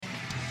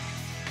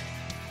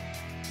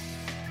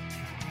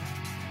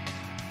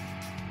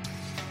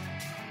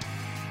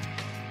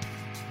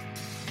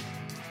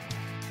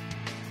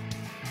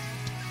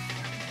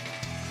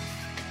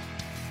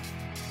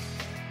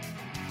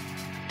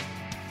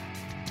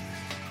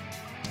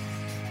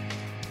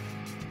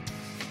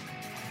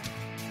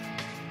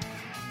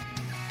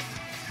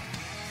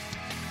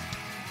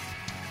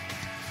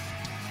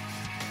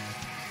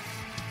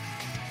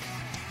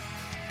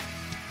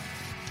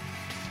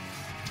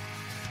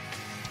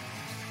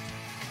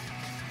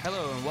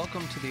Hello and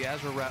welcome to the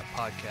ASRA Wrap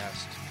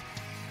Podcast,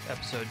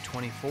 Episode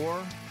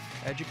 24,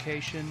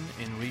 Education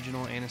in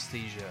Regional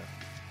Anesthesia.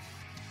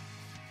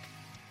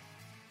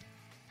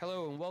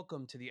 Hello and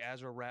welcome to the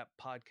ASRA Wrap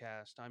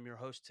Podcast. I'm your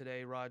host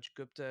today, Raj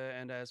Gupta,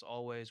 and as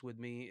always with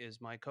me is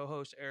my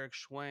co-host, Eric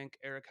Schwenk.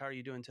 Eric, how are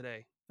you doing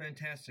today?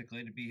 Fantastic.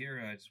 Glad to be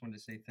here. I just wanted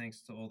to say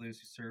thanks to all those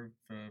who served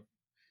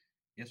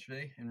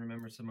yesterday and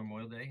Remembrance of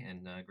Memorial Day,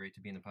 and great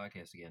to be in the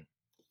podcast again.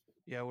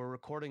 Yeah, we're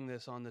recording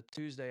this on the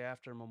Tuesday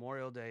after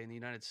Memorial Day in the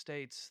United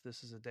States.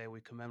 This is a day we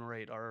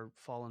commemorate our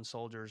fallen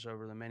soldiers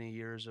over the many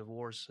years of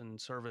wars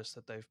and service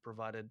that they've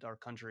provided our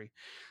country.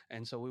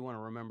 And so we want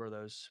to remember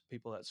those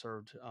people that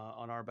served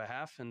on our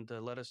behalf and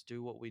to let us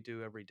do what we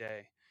do every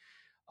day.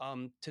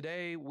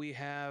 Today, we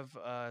have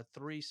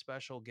three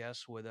special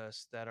guests with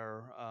us that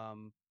are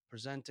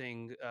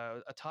presenting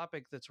a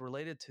topic that's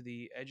related to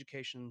the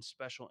Education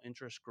Special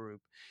Interest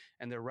Group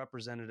and their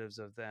representatives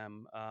of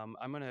them.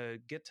 I'm going to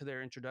get to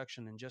their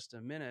introduction in just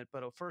a minute,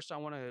 but first I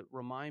want to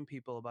remind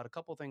people about a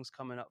couple things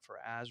coming up for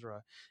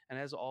ASRA. And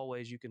as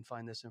always, you can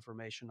find this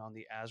information on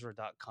the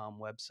ASRA.com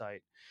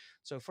website.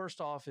 So first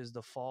off is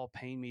the Fall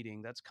Pain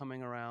Meeting. That's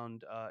coming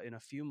around in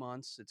a few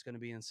months. It's going to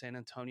be in San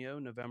Antonio,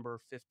 November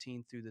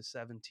 15th through the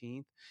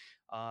 17th.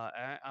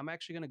 I'm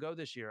actually going to go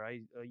this year.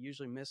 I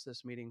usually miss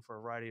this meeting for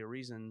a variety of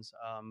reasons,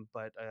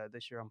 but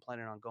this year I'm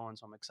planning on going,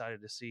 so I'm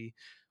excited to see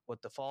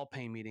what the Fall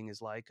Pain Meeting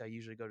is like. I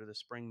usually go to the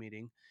spring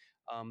meeting.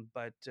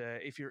 But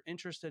if you're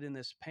interested in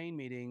this pain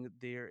meeting,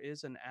 there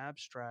is an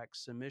abstract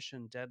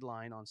submission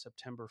deadline on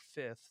September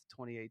 5th,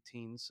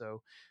 2018.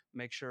 So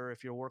make sure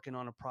if you're working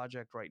on a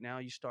project right now,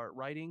 you start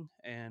writing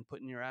and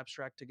putting your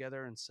abstract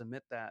together and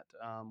submit that.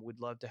 We'd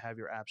love to have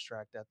your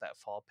abstract at that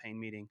fall pain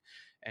meeting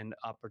and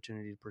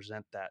opportunity to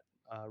present that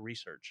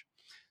research.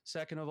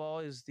 Second of all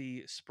is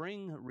the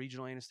Spring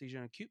Regional Anesthesia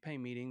and Acute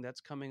Pain Meeting.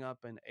 That's coming up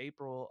in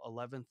April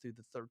 11th through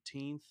the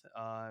 13th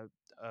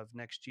of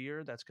next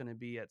year. That's going to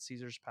be at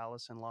Caesars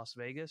Palace in Las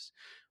Vegas.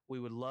 We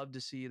would love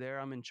to see you there.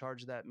 I'm in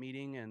charge of that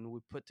meeting, and we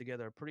put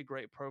together a pretty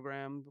great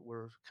program.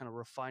 We're kind of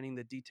refining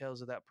the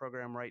details of that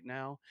program right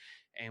now,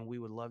 and we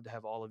would love to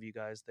have all of you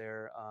guys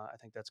there. I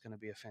think that's going to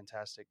be a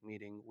fantastic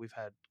meeting. We've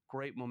had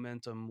great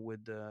momentum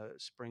with the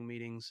spring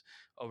meetings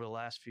over the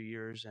last few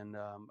years, and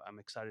I'm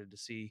excited to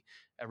see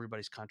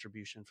everybody's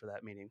contribution for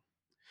that meeting.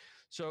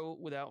 So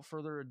without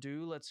further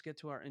ado, let's get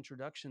to our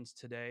introductions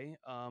today.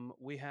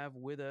 We have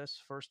with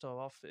us, first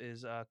off,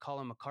 is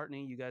Colin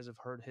McCartney. You guys have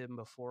heard him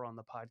before on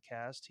the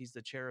podcast. He's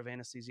the chair of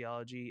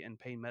anesthesiology and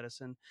pain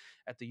medicine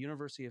at the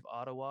University of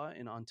Ottawa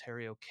in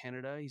Ontario,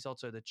 Canada. He's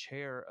also the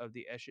chair of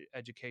the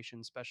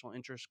Education Special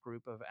Interest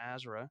Group of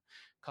ASRA.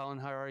 Colin,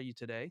 how are you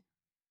today?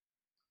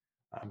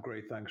 I'm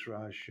great. Thanks,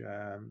 Raj.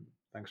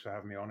 Thanks for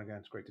having me on again.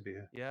 It's great to be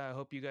here. Yeah, I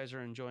hope you guys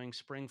are enjoying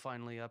spring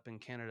finally up in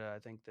Canada. I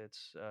think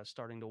that's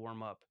starting to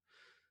warm up.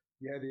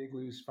 Yeah, the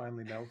igloo's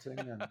finally melting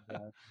and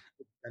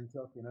pent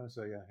up,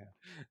 so yeah.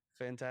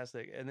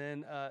 Fantastic. And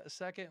then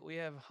second, we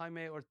have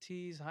Jaime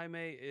Ortiz.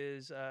 Jaime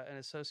is an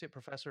associate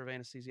professor of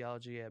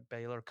anesthesiology at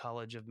Baylor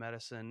College of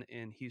Medicine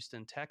in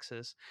Houston,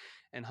 Texas.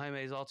 And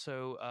Jaime is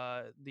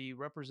also the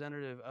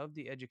representative of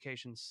the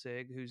Education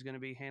SIG, who's going to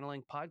be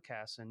handling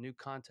podcasts and new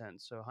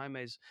content. So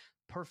Jaime's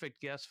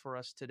perfect guest for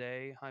us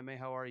today. Jaime,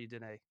 how are you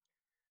today?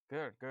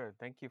 Good.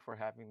 Thank you for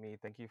having me.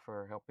 Thank you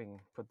for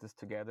helping put this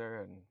together.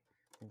 And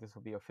I think this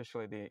will be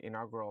officially the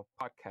inaugural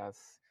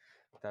podcast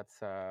that's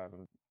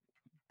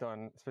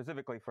done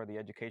specifically for the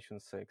Education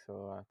SIG.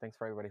 So thanks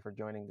for everybody for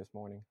joining this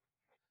morning.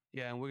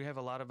 Yeah, and we have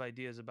a lot of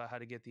ideas about how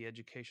to get the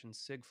Education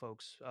SIG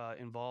folks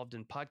involved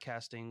in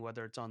podcasting,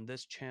 whether it's on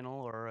this channel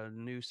or a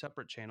new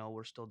separate channel.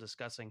 We're still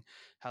discussing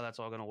how that's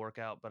all going to work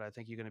out, but I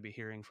think you're going to be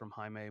hearing from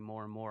Jaime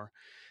more and more.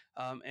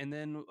 And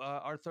then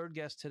our third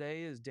guest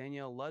today is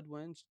Danielle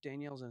Ludwin.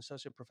 Danielle's an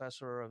associate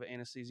professor of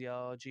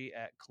anesthesiology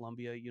at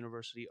Columbia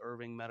University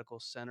Irving Medical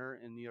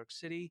Center in New York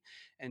City.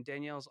 And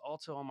Danielle's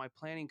also on my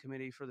planning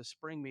committee for the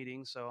spring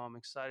meeting, so I'm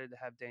excited to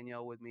have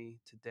Danielle with me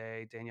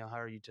today. Danielle, how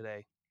are you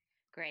today?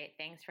 Great.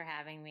 Thanks for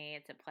having me.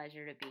 It's a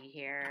pleasure to be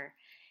here.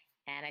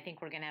 And I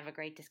think we're going to have a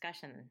great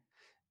discussion.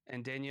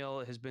 And Danielle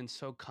has been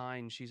so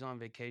kind. She's on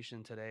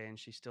vacation today and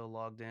she's still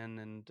logged in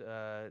and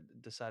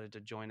decided to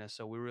join us.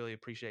 So we really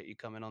appreciate you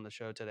coming on the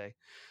show today.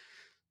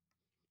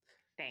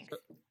 Thanks.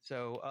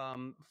 So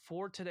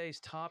for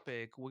today's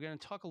topic, we're going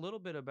to talk a little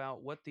bit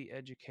about what the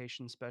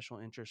Education Special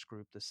Interest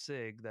Group, the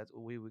SIG, that's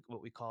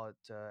what we call it,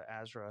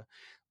 ASRA,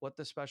 what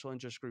the Special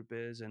Interest Group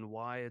is and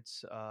why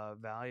it's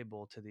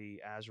valuable to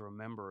the ASRA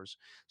members.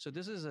 So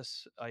this is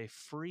a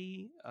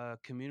free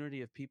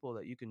community of people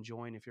that you can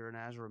join if you're an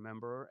ASRA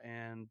member,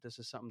 and this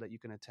is something that you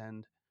can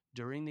attend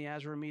during the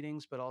ASRA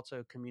meetings, but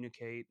also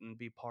communicate and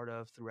be part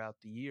of throughout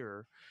the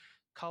year.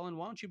 Colin,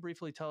 why don't you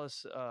briefly tell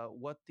us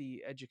what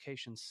the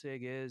Education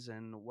SIG is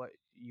and what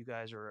you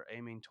guys are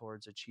aiming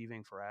towards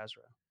achieving for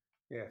ASRA?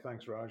 Yeah,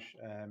 thanks, Raj.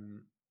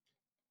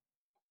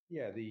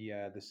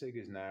 The SIG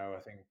is now,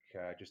 I think,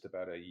 just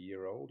about a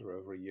year old or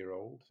over a year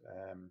old.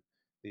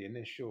 The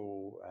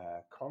initial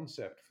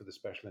concept for the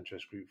Special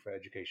Interest Group for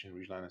Education in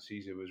Regional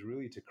Anesthesia was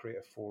really to create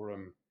a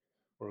forum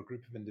or a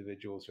group of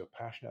individuals who are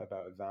passionate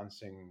about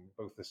advancing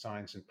both the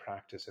science and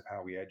practice of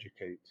how we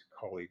educate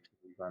colleagues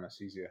with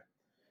anesthesia.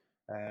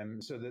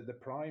 So the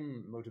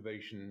prime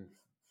motivation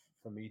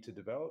for me to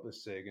develop the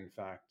SIG, in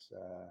fact,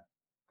 a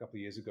couple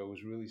of years ago,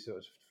 was really sort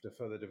of to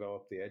further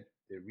develop the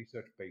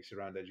research base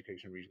around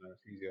education and regional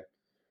anesthesia.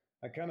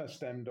 I kind of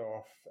stemmed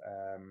off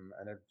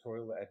an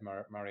editorial that Ed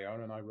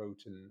Mariano and I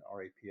wrote in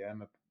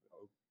RAPM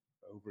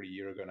over a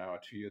year ago now, or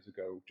 2 years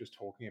ago, just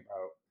talking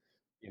about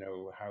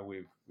how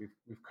we've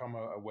come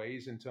a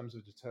ways in terms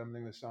of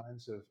determining the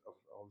science of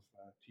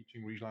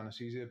teaching regional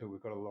anesthesia, but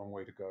we've got a long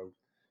way to go.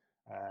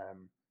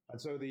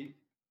 And so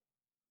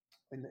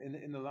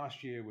in the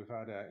last year, we've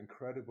had an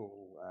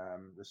incredible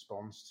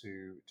response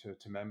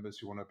to members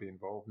who want to be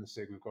involved in the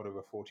SIG. We've got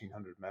over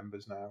 1,400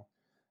 members now.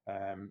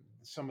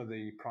 Some of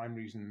the prime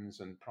reasons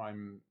the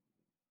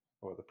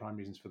prime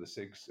reasons for the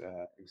SIG's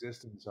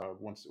existence are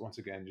once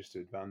again just to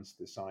advance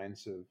the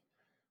science of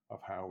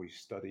how we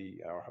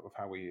study or of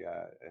how we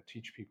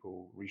teach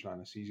people regional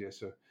anesthesia.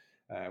 So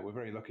we're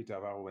very lucky to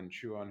have Alwyn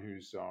Chuan,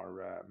 who's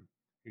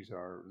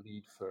our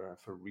lead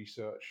for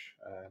research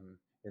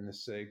in the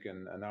SIG,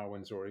 and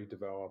Alwyn's already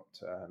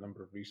developed a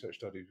number of research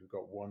studies. We've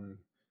got one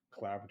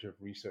collaborative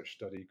research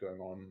study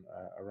going on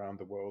around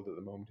the world at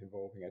the moment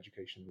involving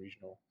education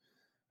regional.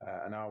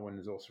 And Alwyn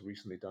has also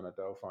recently done a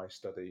Delphi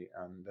study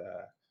and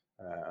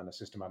a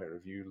systematic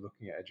review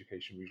looking at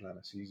education regional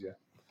anesthesia,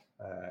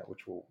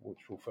 which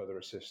will further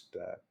assist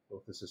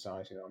both the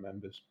society and our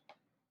members.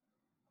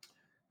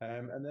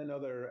 And then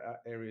other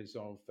areas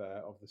of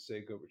the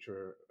SIG which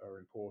are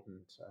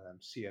important.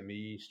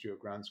 CME, Stuart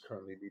Grant's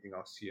currently leading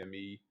our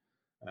CME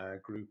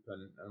group,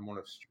 and one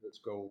of Stuart's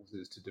goals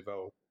is to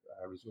develop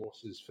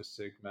resources for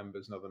SIG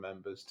members and other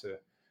members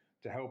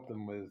to help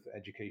them with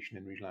education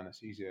in regional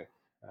anesthesia.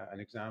 An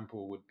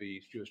example would be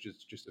Stuart's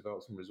just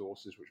developed some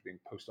resources which are being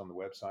posted on the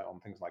website on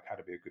things like how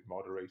to be a good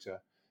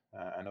moderator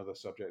and other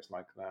subjects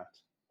like that.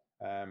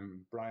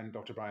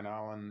 Dr. Brian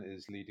Allen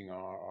is leading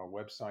our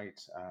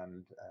website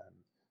and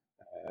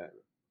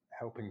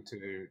helping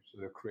to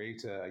sort of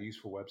create a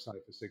useful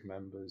website for SIG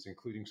members,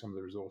 including some of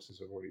the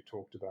resources I've already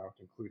talked about,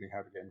 including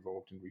how to get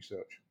involved in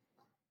research.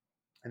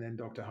 And then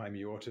Dr.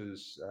 Jaime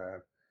Orta's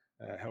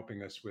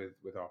helping us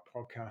with our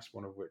podcast,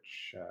 one of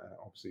which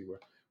obviously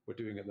we're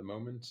doing at the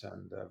moment,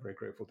 and very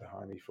grateful to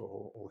Jaime for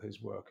all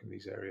his work in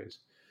these areas.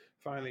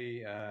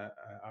 Finally,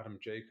 Adam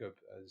Jacob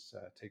has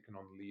taken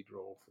on the lead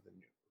role for the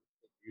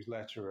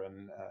newsletter,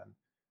 and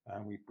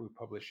we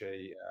publish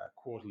a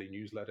quarterly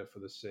newsletter for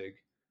the SIG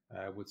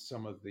with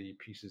some of the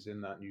pieces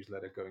in that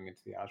newsletter going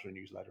into the ASRA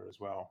newsletter as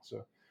well.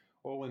 So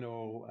all in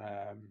all,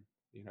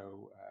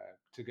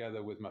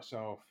 together with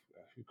myself,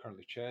 who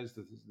currently chairs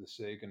the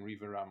SIG, and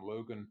Riva Ram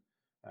Logan,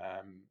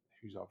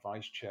 who's our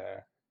vice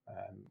chair,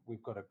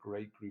 we've got a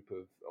great group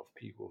of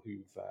people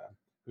who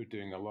are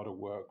doing a lot of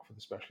work for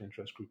the special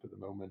interest group at the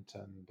moment.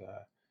 And,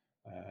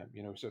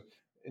 so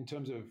in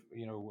terms of,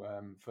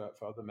 for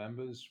other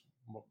members,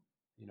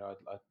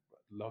 I'd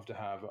love to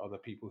have other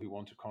people who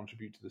want to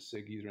contribute to the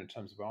SIG, either in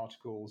terms of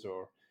articles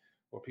or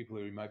people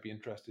who might be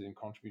interested in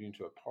contributing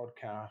to a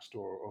podcast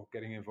or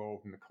getting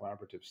involved in a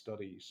collaborative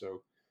study.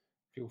 So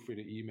feel free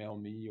to email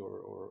me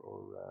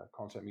or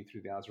contact me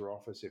through the ASRA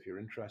office if you're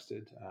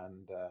interested.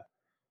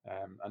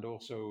 And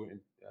also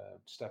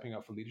stepping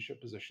up for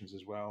leadership positions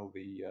as well.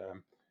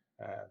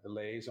 The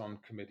liaison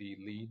committee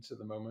leads at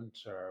the moment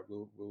are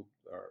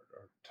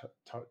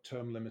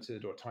term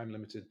limited or time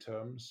limited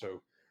terms.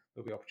 So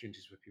there'll be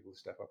opportunities for people to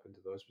step up into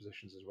those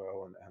positions as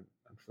well and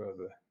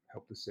further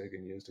help the SIG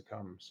in years to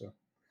come. So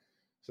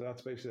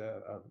that's basically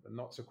a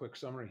not so quick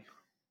summary.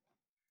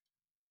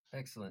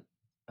 Excellent.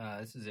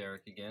 This is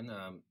Eric again.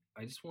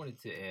 I just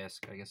wanted to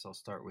ask, I guess I'll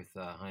start with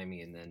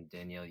Jaime, and then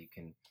Danielle, you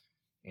can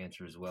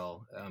answer as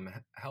well.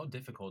 How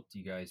difficult do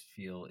you guys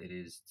feel it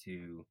is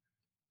to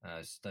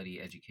study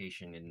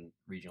education in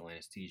regional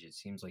anesthesia? It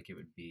seems like it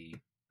would be,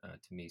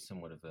 to me,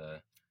 somewhat of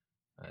a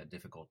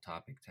difficult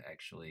topic to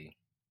actually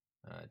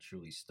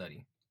truly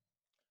study.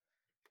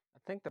 I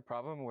think the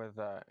problem with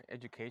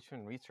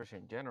education research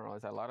in general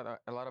is a lot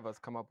of us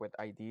come up with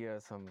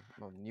ideas, some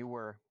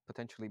newer,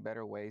 potentially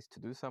better ways to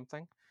do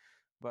something.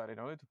 But in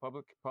order to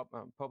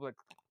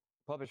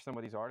publish some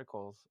of these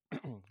articles,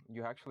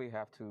 you actually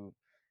have to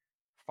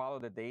follow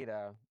the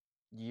data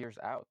years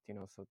out,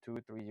 so 2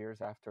 or 3 years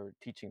after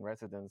teaching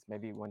residents,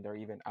 maybe when they're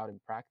even out in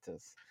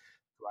practice,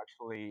 to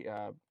actually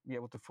be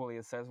able to fully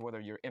assess whether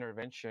your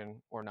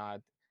intervention or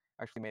not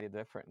actually made a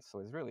difference. So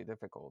it's really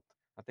difficult.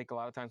 I think a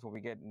lot of times when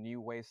we get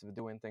new ways of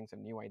doing things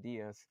and new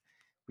ideas,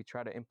 we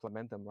try to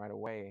implement them right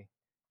away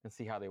and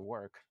see how they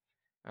work.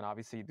 And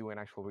obviously doing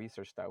actual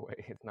research that way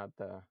is not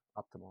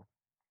optimal.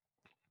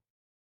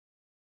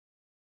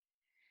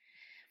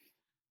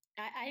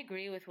 I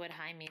agree with what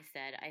Jaime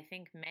said. I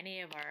think many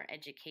of our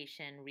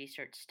education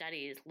research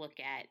studies look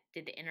at,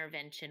 did the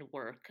intervention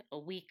work a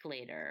week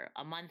later,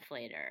 a month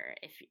later?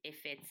 If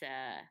it's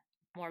a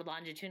more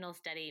longitudinal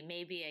study,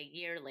 maybe a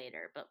year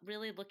later, but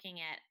really looking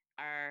at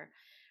our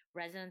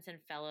residents and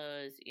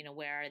fellows,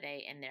 where are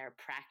they in their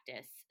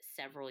practice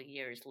several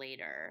years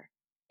later?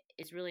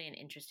 is really an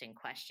interesting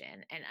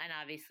question, and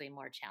obviously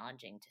more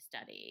challenging to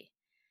study.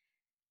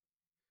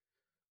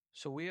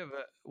 So we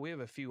have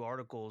a few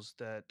articles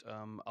that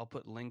I'll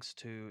put links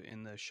to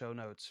in the show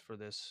notes for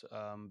this.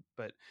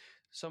 But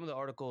some of the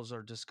articles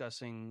are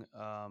discussing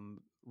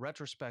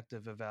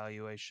retrospective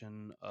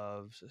evaluation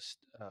of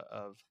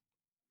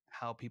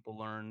how people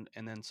learn,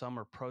 and then some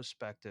are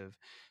prospective.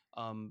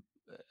 Um,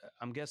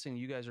 I'm guessing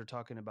you guys are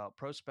talking about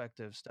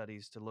prospective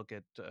studies to look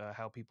at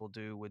how people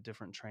do with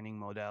different training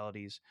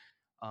modalities.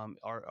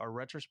 Are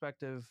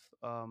retrospective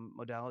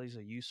modalities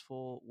a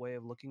useful way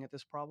of looking at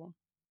this problem?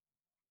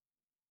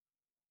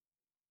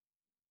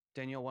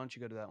 Danielle, why don't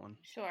you go to that one?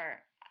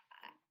 Sure.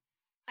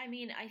 I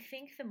mean, I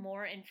think the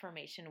more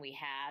information we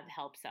have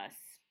helps us.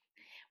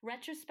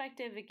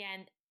 Retrospective,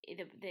 again,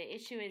 the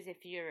issue is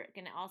if you're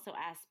going to also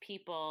ask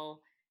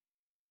people,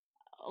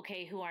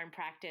 okay, who are in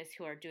practice,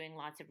 who are doing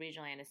lots of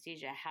regional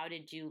anesthesia, how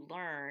did you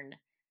learn?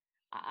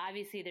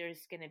 Obviously,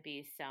 there's going to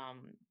be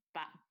some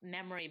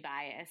memory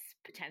bias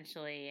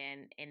potentially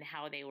in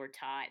how they were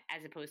taught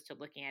as opposed to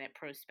looking at it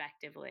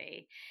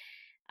prospectively.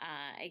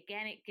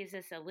 Again, it gives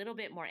us a little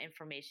bit more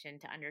information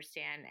to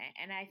understand.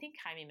 And I think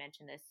Jaime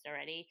mentioned this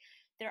already.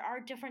 There are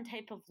different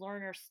type of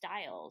learner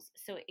styles.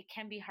 So it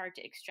can be hard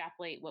to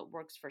extrapolate what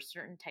works for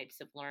certain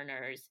types of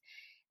learners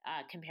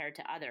compared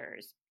to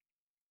others.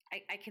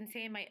 I can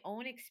say in my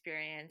own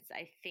experience,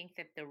 I think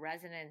that the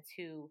residents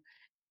who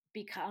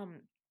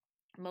become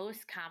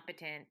most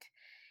competent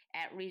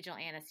at regional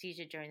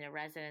anesthesia during the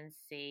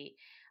residency,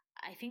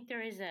 I think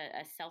there is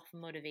a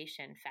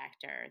self-motivation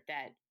factor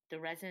that the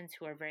residents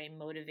who are very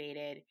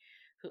motivated,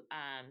 who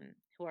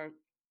are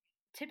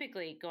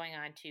typically going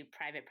on to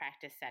private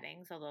practice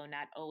settings, although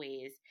not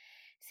always,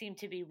 seem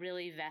to be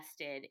really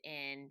vested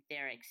in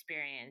their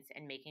experience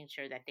and making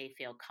sure that they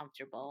feel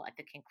comfortable at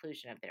the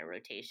conclusion of their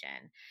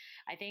rotation.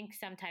 I think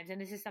sometimes, and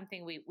this is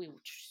something we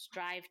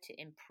strive to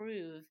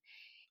improve,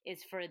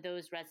 is for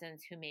those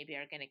residents who maybe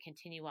are going to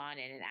continue on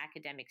in an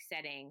academic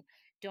setting,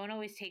 don't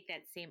always take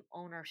that same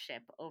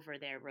ownership over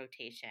their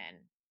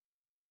rotation.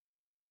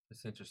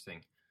 That's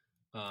interesting.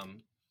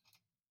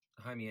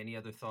 Jaime, any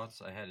other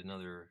thoughts? I had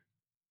another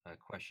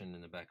question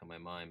in the back of my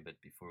mind, but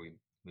before we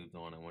moved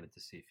on, I wanted to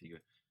see if you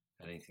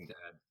had anything to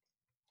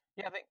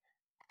add.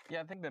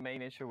 I think the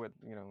main issue with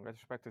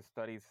retrospective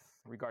studies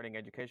regarding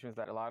education is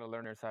that a lot of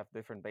learners have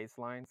different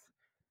baselines.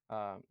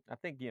 I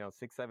think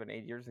 6, 7,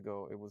 8 years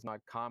ago, it was not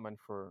common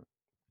for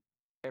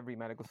every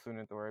medical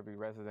student or every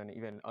resident,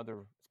 even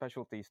other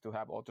specialties, to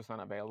have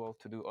ultrasound available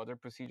to do other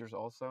procedures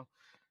also.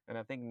 And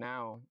I think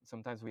now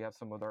sometimes we have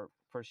some of our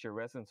first year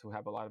residents who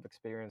have a lot of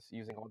experience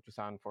using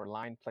ultrasound for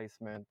line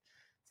placement,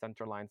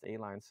 center lines, A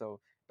lines. So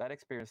that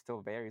experience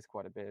still varies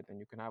quite a bit. And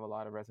you can have a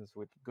lot of residents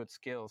with good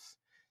skills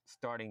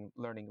starting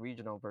learning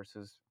regional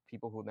versus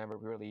people who never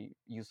really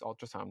used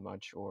ultrasound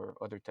much or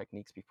other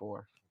techniques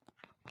before.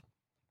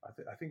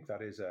 I think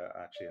that is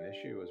actually an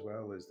issue as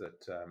well, is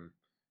that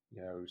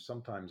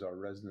sometimes our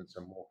residents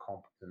are more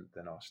competent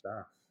than our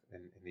staff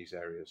in these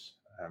areas,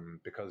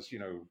 because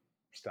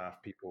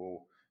staff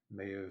people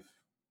may have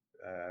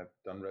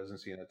done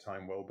residency in a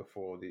time well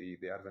before the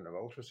advent of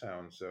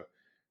ultrasound. So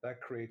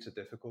that creates a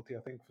difficulty, I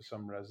think, for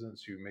some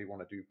residents who may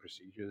want to do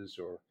procedures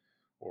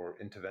or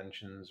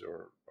interventions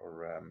or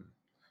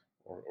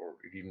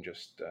even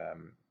just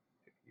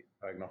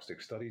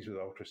diagnostic studies with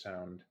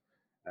ultrasound.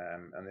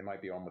 And they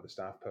might be on with a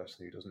staff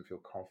person who doesn't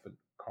feel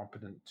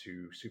competent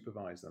to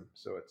supervise them.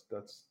 So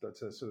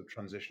that's a sort of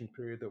transition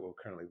period that we're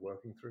currently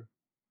working through.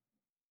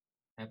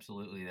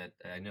 Absolutely. That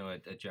I know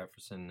at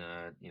Jefferson,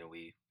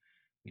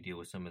 we deal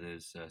with some of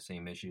those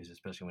same issues,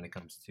 especially when it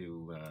comes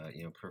to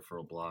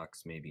peripheral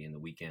blocks, maybe in the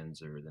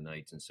weekends or the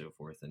nights and so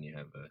forth. And you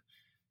have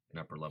an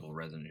upper level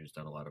resident who's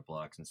done a lot of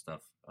blocks and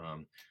stuff.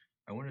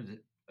 I wanted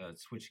to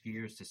switch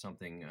gears to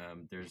something.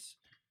 There's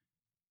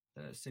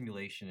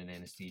simulation and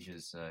anesthesia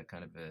is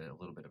kind of a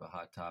little bit of a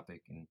hot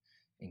topic and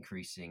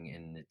increasing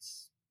in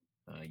its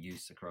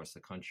use across the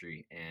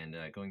country. And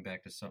going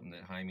back to something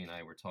that Jaime and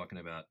I were talking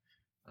about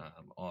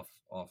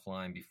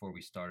offline before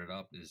we started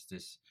up, is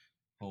this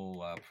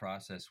whole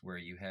process where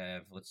you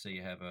have, let's say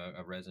you have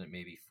a resident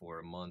maybe for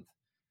a month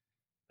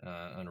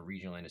on a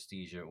regional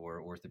anesthesia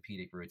or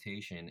orthopedic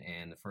rotation,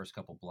 and the first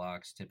couple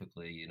blocks,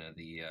 typically,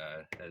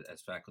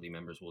 as faculty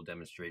members will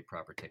demonstrate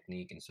proper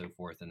technique and so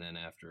forth, and then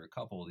after a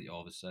couple,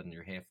 all of a sudden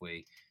you're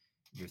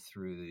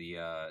through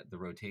the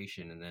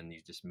rotation, and then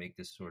you just make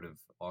this sort of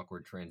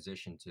awkward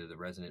transition to the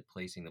resident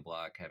placing the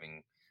block,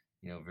 having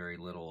very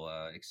little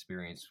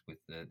experience with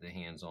the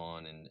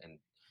hands-on and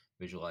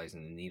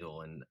visualizing the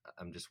needle. And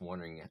I'm just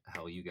wondering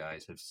how you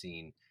guys have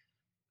seen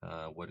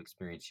what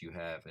experience you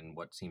have and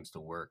what seems to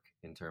work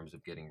in terms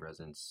of getting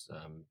residents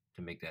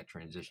to make that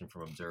transition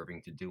from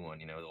observing to do one,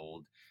 the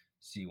old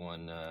see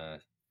one,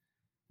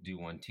 do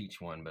one, teach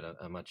one, but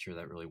I'm not sure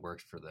that really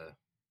worked for the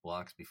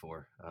blocks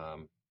before.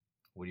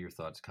 What are your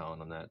thoughts,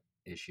 Colin, on that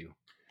issue?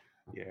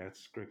 Yeah,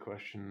 it's a great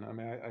question. I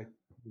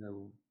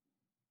mean,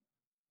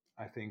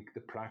 I think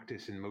the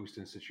practice in most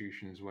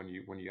institutions, when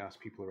you ask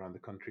people around the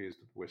country, is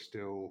that we're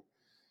still,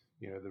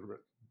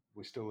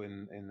 we're still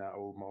in that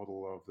old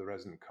model of the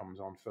resident comes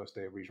on first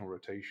day of regional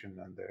rotation,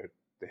 and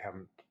they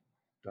haven't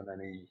done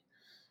any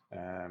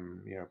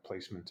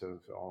placement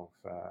of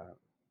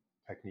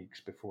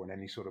techniques before in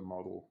any sort of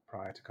model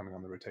prior to coming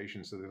on the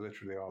rotation. So they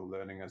literally are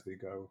learning as they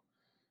go.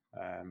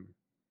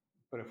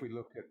 But if we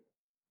look at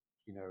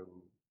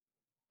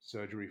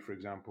surgery, for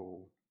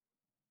example,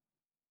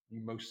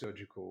 most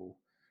surgical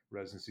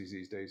residencies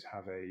these days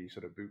have a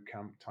sort of boot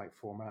camp type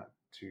format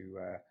to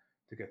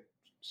get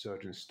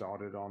surgeons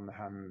started on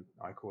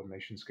hand-eye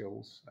coordination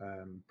skills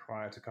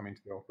prior to coming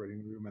to the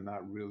operating room, and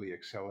that really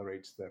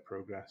accelerates their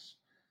progress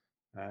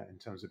in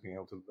terms of being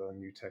able to learn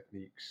new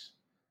techniques.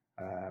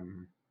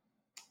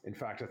 In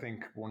fact, I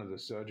think one of the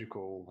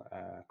surgical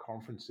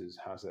conferences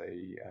has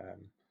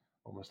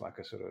almost like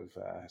a sort of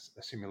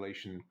a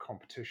simulation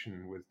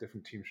competition with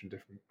different teams from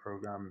different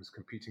programs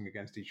competing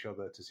against each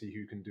other to see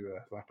who can do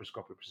a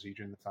laparoscopic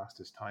procedure in the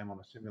fastest time on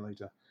a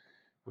simulator,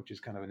 which is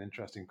kind of an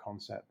interesting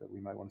concept that we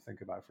might want to think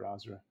about for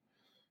ASRA.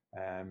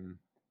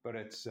 But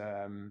it's,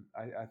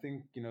 I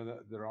think,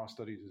 that there are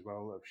studies as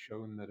well that have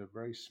shown that a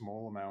very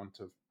small amount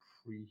of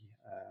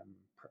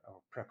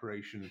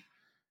preparation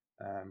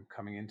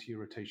coming into your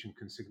rotation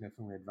can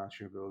significantly advance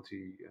your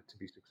ability to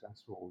be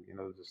successful.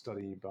 There's a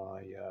study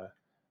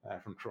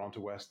from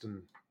Toronto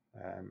Western,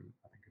 I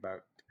think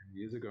about 10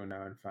 years ago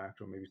now, in fact,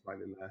 or maybe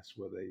slightly less,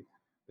 where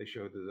they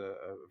showed that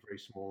a very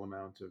small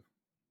amount of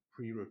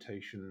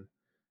pre-rotation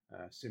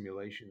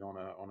simulation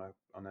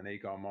on an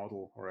agar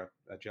model or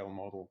a gel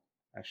model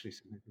actually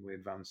significantly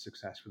advanced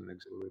success with an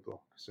auxiliary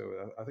block.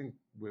 So I think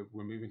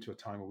we're moving to a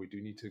time where we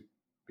do need to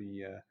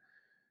be,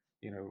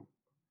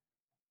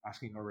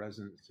 asking our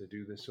residents to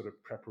do this sort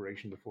of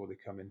preparation before they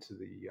come into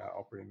the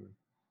operating room.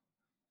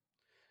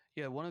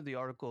 Yeah, one of the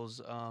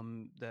articles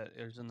that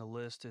is in the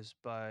list is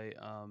by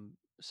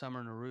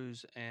Summer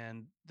Naruse,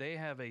 and they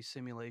have a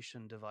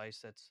simulation device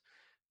that's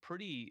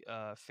pretty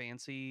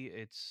fancy.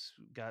 It's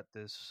got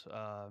this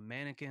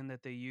mannequin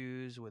that they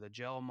use with a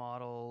gel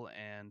model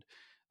and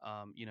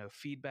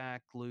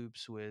feedback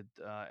loops with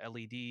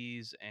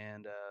LEDs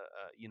and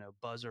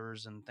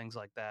buzzers and things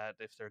like that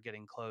if they're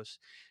getting close,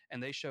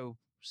 and they show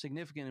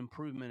significant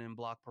improvement in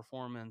block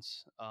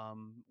performance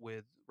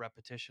with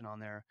repetition on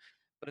there.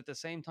 But at the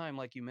same time,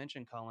 like you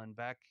mentioned, Colin,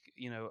 back,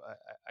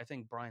 I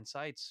think Brian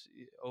Seitz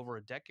over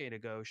a decade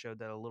ago showed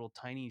that a little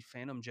tiny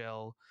phantom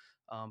gel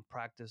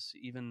practice,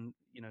 even,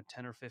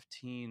 10 or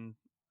 15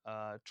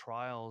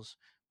 trials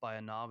by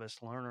a novice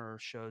learner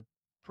showed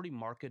pretty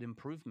marked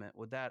improvement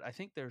with that. I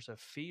think there's a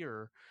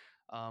fear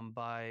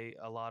by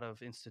a lot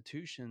of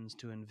institutions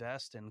to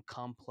invest in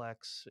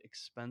complex,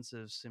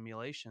 expensive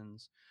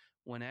simulations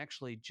when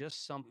actually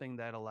just something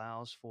that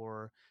allows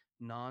for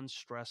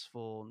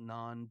non-stressful,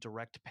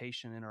 non-direct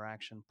patient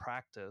interaction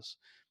practice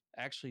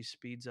actually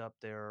speeds up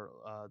the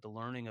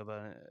learning of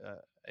a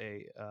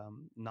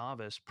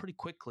novice pretty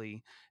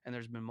quickly. And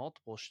there's been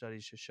multiple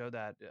studies to show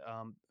that.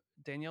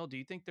 Danielle, do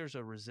you think there's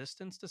a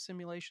resistance to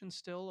simulation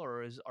still,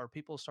 or are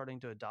people starting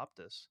to adopt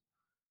this?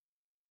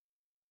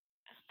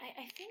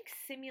 I think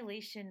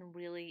simulation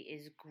really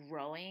is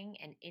growing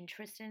and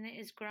interest in it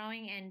is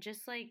growing. And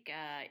just like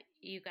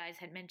you guys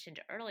had mentioned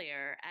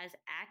earlier, as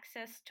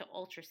access to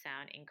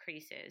ultrasound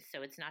increases,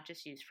 so it's not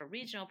just used for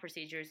regional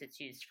procedures, it's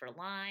used for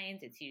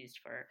lines, it's used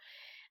for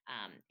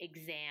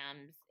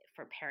exams,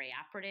 for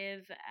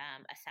perioperative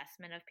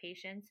assessment of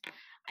patients.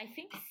 I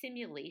think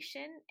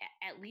simulation,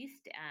 at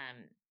least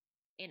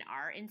in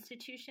our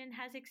institution,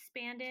 has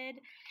expanded.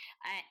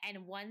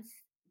 And once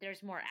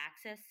there's more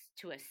access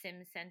to a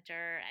sim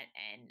center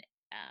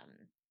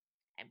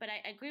but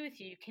I agree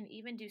with you. You can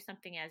even do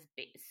something as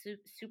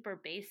super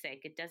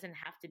basic. It doesn't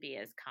have to be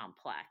as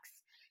complex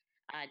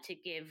to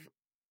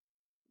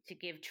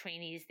give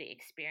trainees the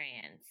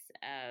experience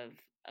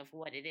of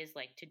what it is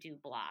like to do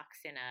blocks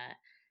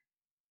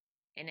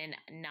in a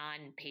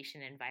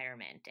non-patient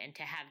environment and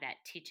to have that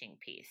teaching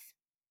piece.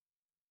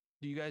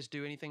 Do you guys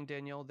do anything,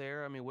 Danielle,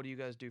 there? I mean, what do you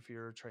guys do for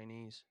your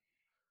trainees?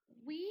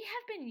 We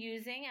have been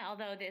using,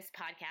 although this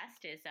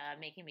podcast is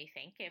making me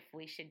think if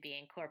we should be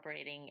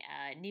incorporating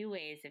new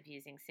ways of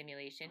using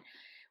simulation.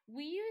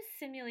 We use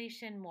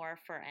simulation more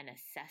for an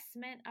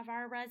assessment of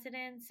our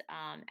residents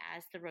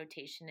as the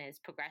rotation is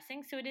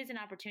progressing. So it is an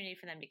opportunity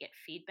for them to get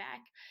feedback,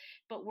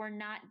 but we're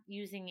not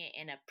using it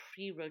in a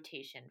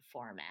pre-rotation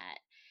format.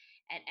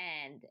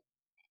 And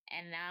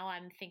now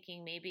I'm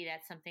thinking maybe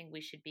that's something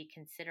we should be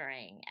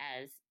considering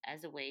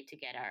as a way to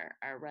get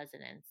our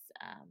residents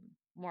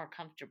more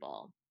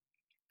comfortable.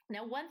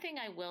 Now, one thing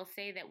I will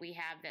say that we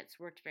have that's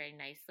worked very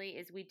nicely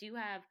is we do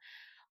have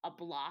a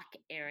block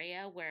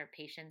area where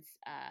patients,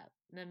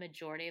 the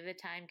majority of the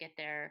time, get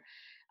their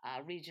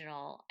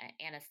regional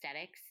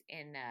anesthetics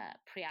in the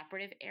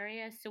preoperative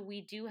area. So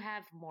we do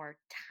have more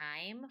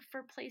time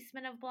for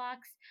placement of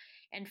blocks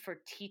and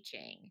for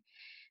teaching.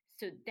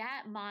 So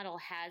that model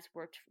has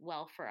worked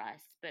well for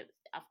us, but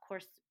of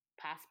course,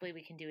 possibly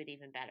we can do it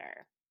even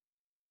better.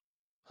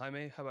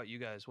 Jaime, how about you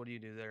guys? What do you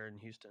do there in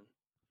Houston?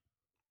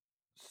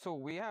 So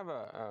we have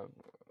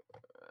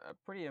a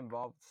pretty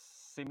involved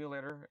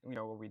simulator,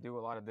 where we do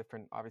a lot of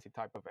different, obviously,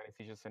 type of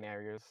anesthesia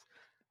scenarios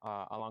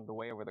along the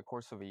way over the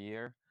course of a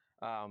year.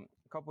 A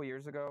couple of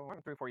years ago,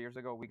 3 or 4 years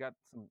ago, we got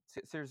some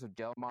series of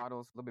gel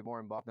models, a little bit more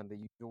involved than the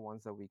usual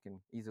ones that we can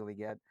easily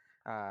get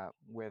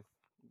with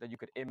that you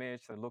could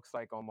image. That looks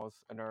like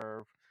almost a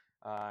nerve.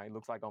 It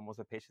looks like almost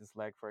a patient's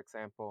leg, for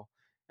example.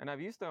 And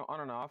I've used them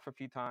on and off a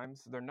few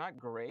times. They're not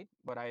great,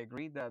 but I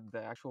agree that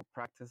the actual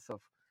practice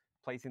of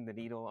placing the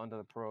needle under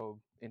the probe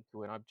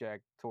into an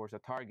object towards a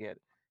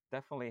target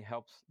definitely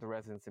helps the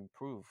residents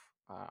improve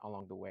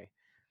along the way.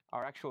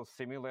 Our actual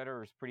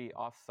simulator is pretty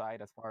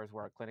off-site as far as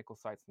where our clinical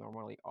sites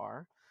normally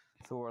are.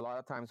 So a lot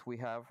of times we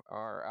have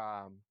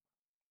our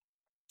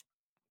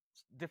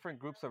different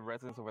groups of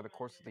residents over the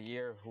course of the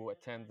year who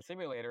attend the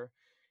simulator.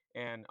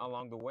 And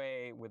along the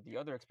way, with the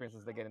other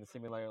experiences they get in the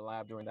simulator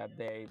lab during that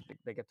day,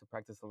 they get to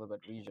practice a little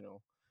bit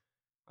regional.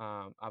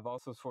 I've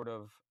also sort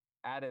of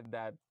added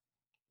that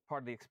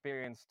part of the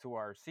experience to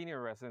our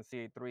senior residents,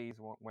 CA3s,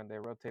 when they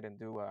rotate and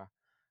do a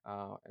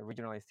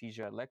regional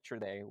anesthesia lecture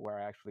day, where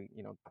I actually,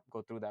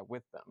 go through that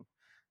with them.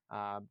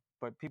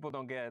 But people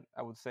don't get,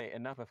 I would say,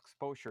 enough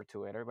exposure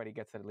to it. Everybody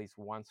gets it at least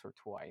once or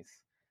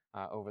twice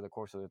over the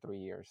course of the 3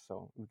 years.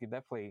 So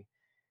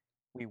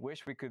we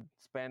wish we could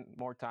spend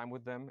more time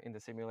with them in the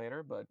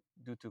simulator, but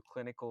due to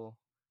clinical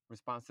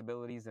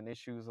responsibilities and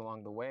issues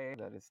along the way,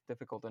 that it's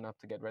difficult enough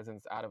to get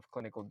residents out of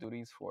clinical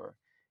duties for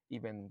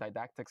even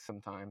didactics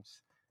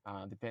sometimes.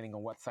 Depending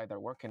on what site they're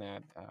working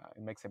at,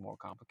 it makes it more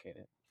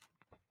complicated.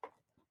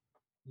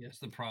 Yes,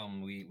 the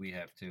problem we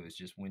have too is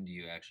just when do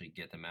you actually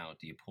get them out?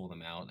 Do you pull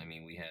them out? I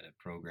mean, we had a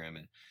program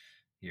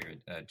here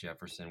at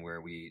Jefferson where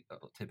we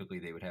typically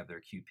they would have their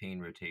acute pain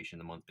rotation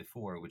the month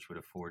before, which would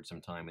afford some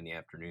time in the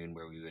afternoon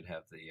where we would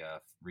have the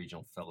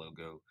regional fellow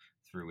go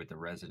through with the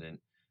resident,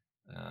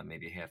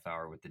 maybe a half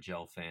hour with the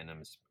gel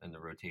phantoms and the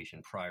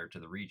rotation prior to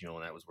the regional,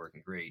 and that was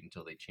working great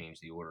until they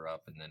changed the order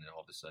up, and then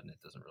all of a sudden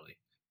it doesn't really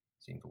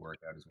seem to work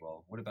out as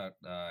well. What about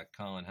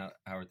Colin? How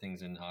are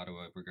things in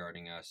Ottawa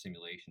regarding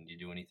simulation? Do you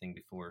do anything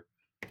before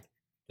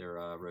their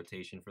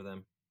rotation for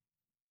them?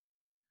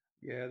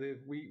 Yeah,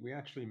 we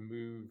actually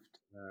moved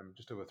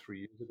just over 3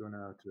 years ago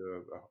now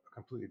to a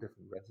completely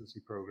different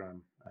residency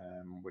program,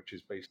 which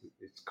is basically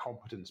it's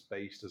competence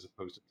based as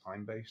opposed to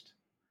time based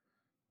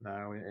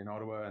now in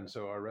Ottawa. And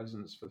so our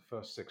residents for the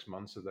first 6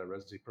 months of their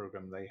residency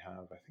program, they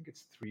have, I think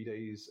it's 3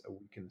 days a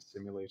week in the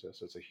simulator.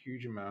 So it's a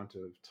huge amount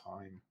of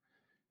time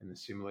in the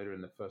simulator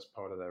in the first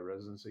part of their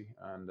residency.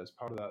 And as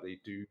part of that, they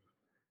do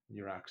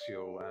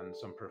neuraxial and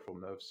some peripheral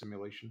nerve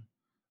simulation.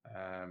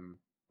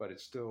 But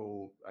it's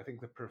still, I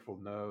think the peripheral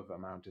nerve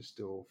amount is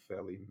still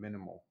fairly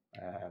minimal.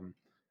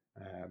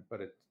 But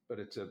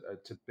it's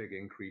a big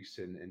increase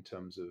in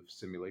terms of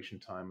simulation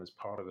time as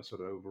part of a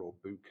sort of overall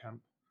boot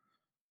camp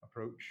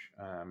approach.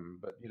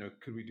 But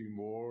could we do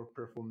more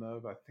peripheral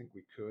nerve? I think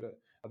we could.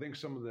 I think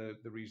some of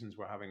the reasons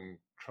we're having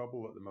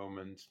trouble at the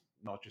moment,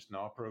 not just in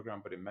our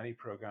program, but in many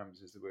programs,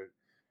 is that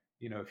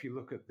if you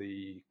look at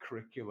the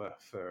curricula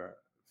for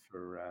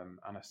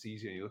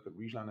anesthesia, and you look at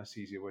regional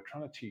anesthesia, we're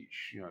trying to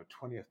teach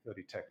 20 or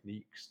 30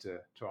 techniques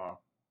to our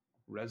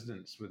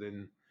residents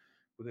within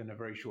a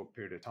very short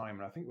period of time,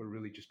 and I think we're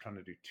really just trying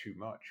to do too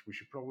much. We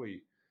should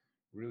probably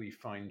really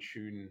fine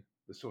tune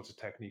the sorts of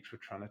techniques we're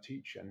trying to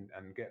teach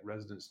and get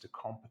residents to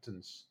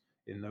competence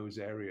in those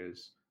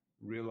areas,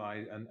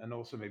 realize and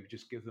also maybe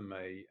just give them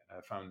a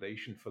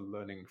foundation for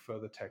learning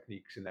further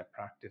techniques in their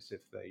practice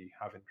if they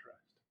have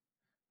interest,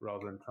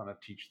 rather than trying to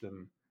teach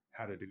them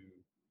how to do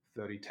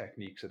 30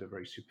 techniques at a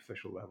very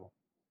superficial level.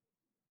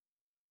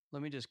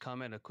 Let me just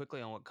comment quickly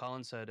on what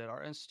Colin said. At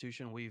our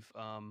institution, we've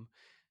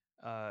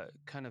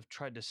kind of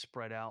tried to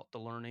spread out the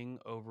learning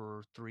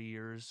over 3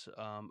 years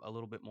a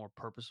little bit more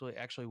purposefully.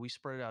 Actually, we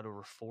spread it out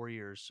over 4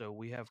 years. So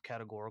we have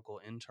categorical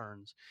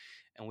interns,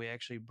 and we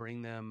actually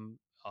bring them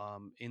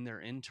in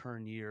their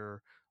intern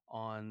year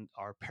on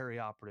our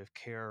perioperative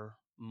care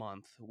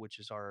month, which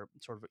is our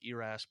sort of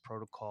ERAS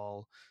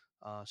protocol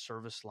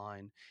service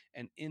line.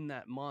 And in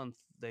that month,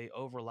 they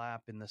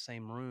overlap in the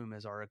same room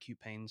as our acute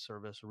pain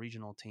service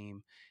regional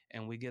team.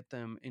 And we get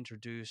them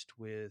introduced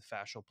with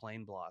fascial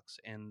plane blocks.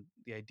 And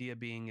the idea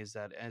being is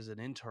that as an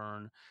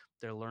intern,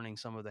 they're learning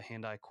some of the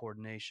hand-eye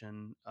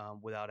coordination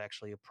without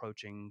actually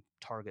approaching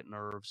target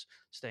nerves,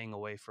 staying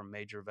away from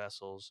major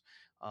vessels,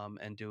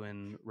 and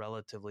doing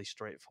relatively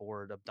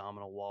straightforward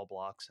abdominal wall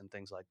blocks and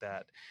things like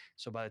that.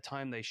 So by the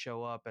time they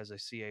show up as a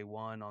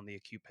CA1 on the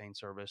acute pain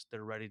service,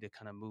 they're ready to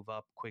kind of move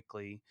up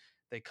quickly.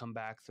 They come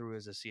back through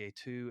as a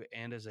CA2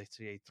 and as a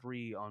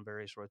CA3 on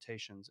various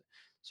rotations.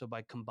 So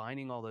by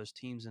combining all those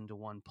teams into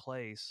one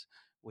place,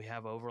 we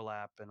have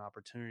overlap and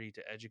opportunity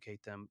to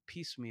educate them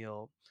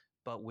piecemeal,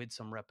 but with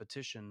some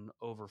repetition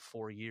over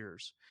 4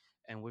 years.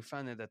 And we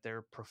find that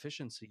their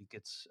proficiency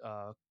gets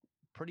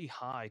pretty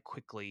high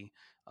quickly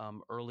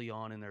early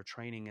on in their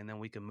training, and then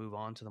we can move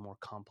on to the more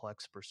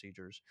complex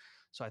procedures.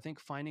 So I think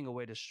finding a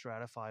way to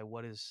stratify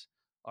what is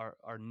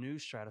our new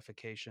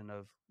stratification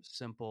of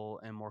simple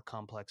and more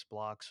complex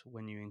blocks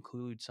when you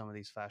include some of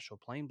these fascial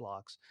plane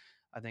blocks,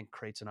 I think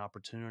creates an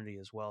opportunity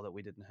as well that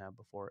we didn't have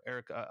before.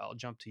 Eric, I'll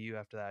jump to you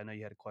after that. I know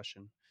you had a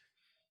question.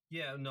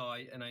 Yeah, no,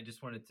 I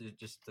just wanted to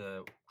just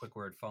quick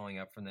word following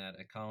up from that.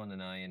 Colin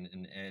and I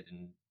and Ed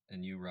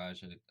and you,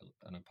 Raj,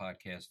 on a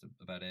podcast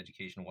about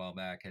education a while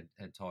back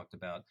had talked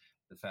about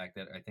the fact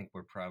that I think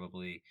we're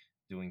probably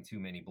doing too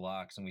many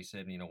blocks, and we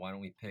said, why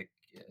don't we pick,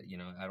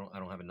 I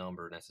don't have a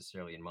number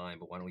necessarily in mind,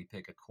 but why don't we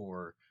pick a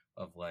core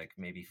of like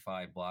maybe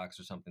 5 blocks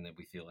or something that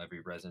we feel every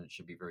resident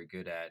should be very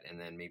good at, and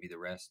then maybe the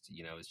rest,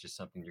 is just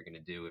something you're going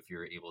to do if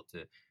you're able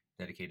to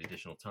dedicate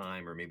additional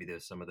time, or maybe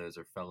there's some of those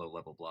are fellow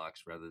level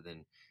blocks rather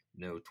than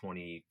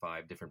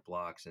 25 different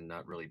blocks and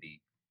not really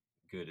be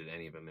good at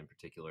any of them in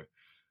particular.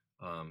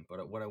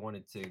 But what I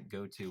wanted to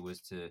go to was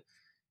to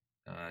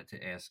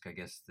ask, I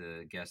guess,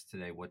 the guests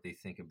today what they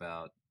think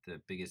about the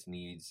biggest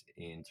needs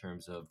in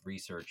terms of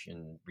research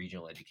in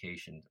regional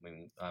education. I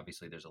mean,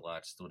 obviously, there's a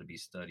lot still to be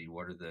studied.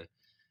 What are the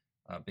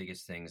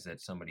biggest things that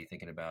somebody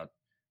thinking about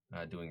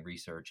doing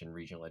research in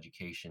regional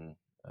education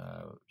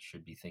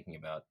should be thinking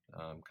about?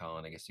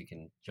 Colin, I guess you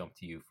can jump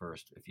to you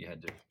first if you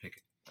had to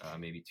pick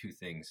maybe 2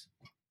 things.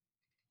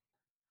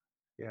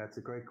 Yeah, it's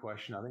a great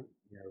question. I think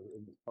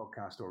in this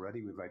podcast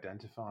already we've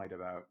identified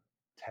about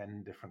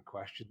 10 different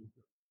questions.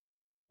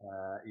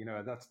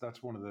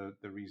 That's one of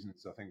the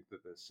reasons I think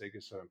that the SIG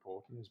is so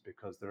important, is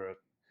because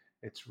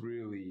it's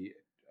really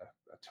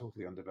a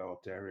totally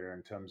undeveloped area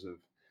in terms of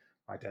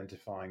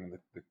identifying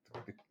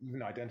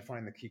even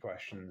identifying the key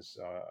questions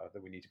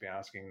that we need to be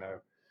asking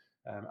now.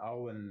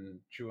 Alwyn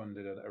Chuan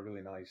did a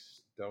really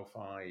nice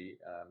Delphi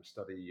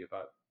study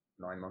about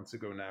 9 months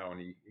ago now, and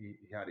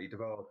he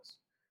developed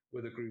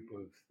with a group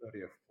of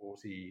 30 or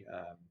 40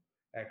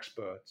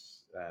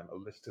 experts a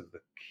list of the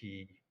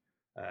key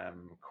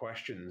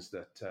questions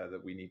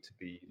that we need to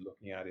be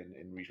looking at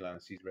in regional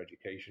anesthesia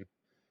education.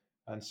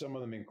 And some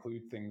of them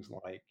include things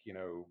like,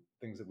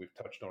 things that we've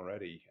touched on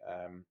already.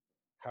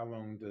 How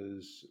long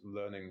does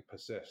learning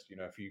persist?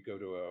 If you go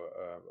to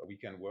a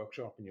weekend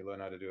workshop and you learn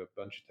how to do a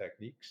bunch of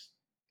techniques,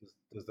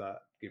 does that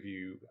give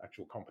you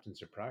actual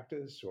competence in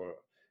practice?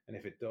 And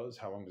if it does,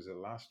 how long does it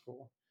last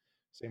for?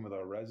 Same with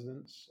our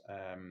residents.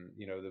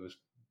 There was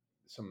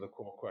some of the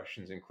core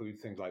questions include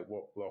things like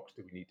what blocks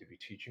do we need to be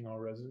teaching our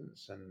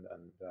residents, and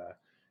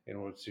in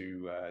order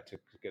to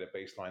get a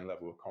baseline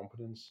level of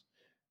competence.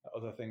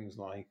 Other things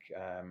like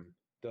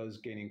does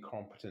gaining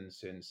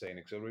competence in, say, an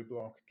auxiliary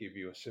block give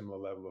you a similar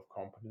level of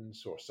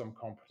competence or some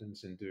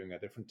competence in doing a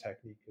different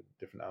technique at a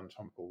different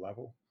anatomical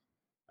level?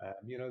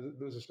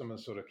 Those are some of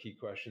the sort of key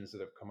questions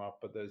that have come up.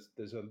 But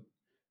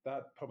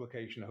that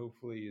publication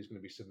hopefully is going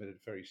to be submitted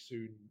very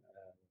soon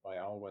by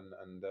Alwyn,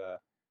 and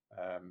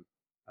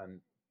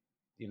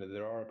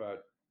there are about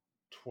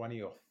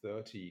 20 or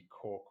 30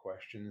 core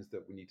questions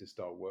that we need to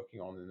start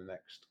working on in the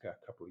next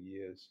couple of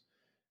years.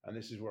 And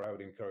this is where I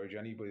would encourage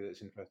anybody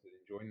that's interested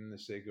in joining the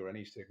SIG, or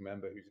any SIG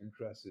member who's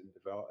interested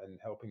in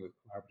helping with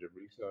collaborative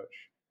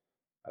research.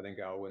 I think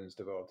Alwyn's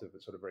developed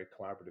a sort of very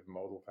collaborative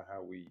model for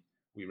how we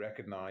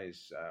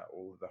recognize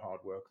all of the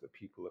hard work that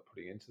people are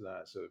putting into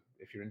that. So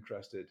if you're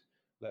interested,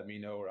 let me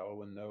know or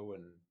Alwyn know,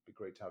 and it'd be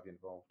great to have you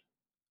involved.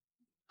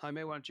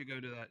 Jaime, why don't you go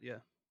to that? Yeah.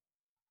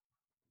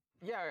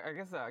 Yeah, I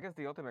guess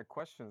the ultimate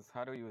question is,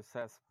 how do you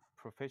assess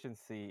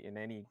proficiency in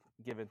any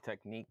given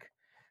technique?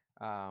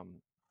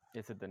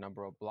 Is it the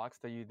number of blocks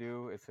that you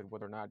do? Is it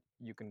whether or not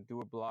you can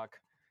do a block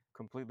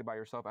completely by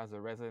yourself as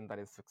a resident that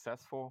is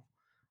successful?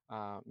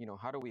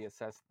 How do we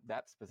assess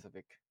that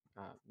specific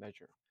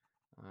measure?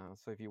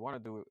 So if you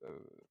want to do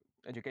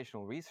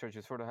educational research,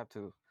 you sort of have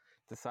to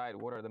decide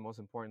what are the most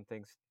important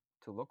things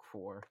to look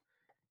for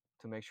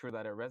to make sure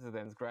that a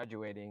resident's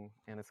graduating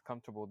and is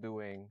comfortable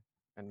doing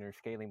a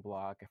near-scaling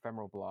block,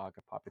 ephemeral block,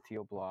 a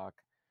popliteal block,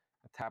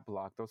 a tap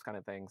block, those kind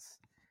of things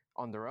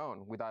on their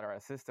own, without our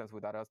assistance,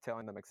 without us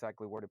telling them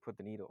exactly where to put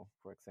the needle,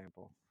 for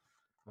example.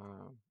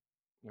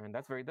 And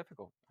that's very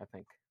difficult, I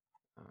think,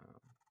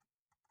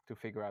 to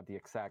figure out the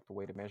exact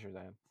way to measure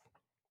that.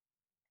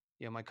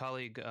 Yeah, my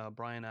colleague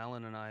Brian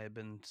Allen and I have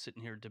been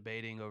sitting here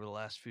debating over the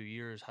last few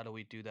years, how do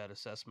we do that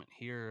assessment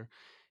here?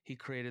 He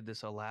created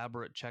this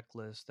elaborate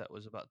checklist that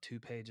was about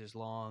 2 pages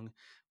long.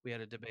 We had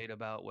a debate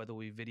about whether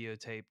we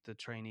videotape the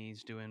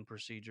trainees doing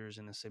procedures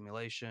in a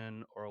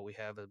simulation, or we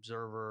have an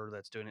observer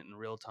that's doing it in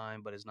real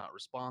time but is not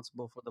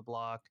responsible for the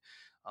block.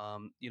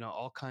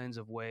 All kinds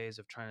of ways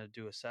of trying to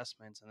do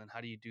assessments. And then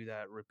how do you do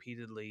that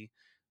repeatedly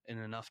in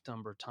enough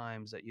number of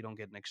times that you don't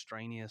get an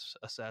extraneous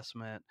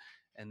assessment?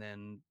 And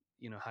then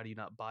how do you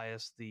not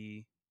bias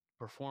the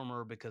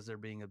performer because they're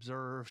being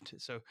observed?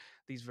 So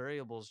these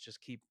variables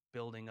just keep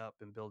building up,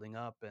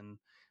 and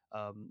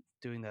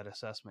doing that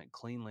assessment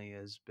cleanly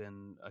has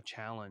been a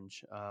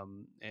challenge.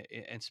 And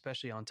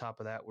especially on top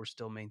of that, we're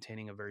still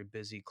maintaining a very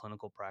busy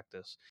clinical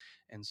practice.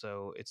 And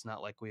so it's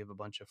not like we have a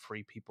bunch of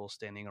free people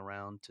standing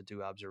around to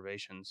do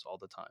observations all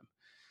the time.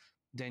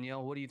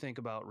 Danielle, what do you think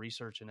about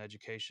research and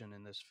education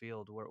in this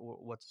field?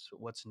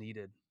 What's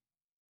needed?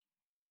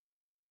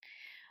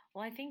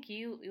 Well, I think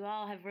you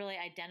all have really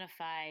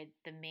identified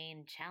the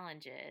main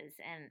challenges,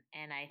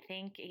 and I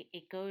think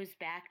it goes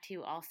back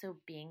to also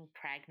being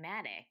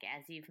pragmatic,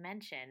 as you've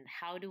mentioned.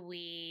 How do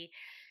we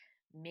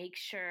make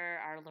sure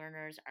our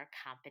learners are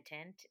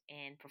competent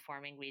in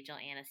performing regional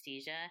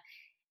anesthesia?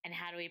 And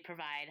how do we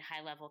provide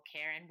high level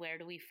care? And where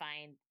do we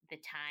find the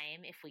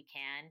time, if we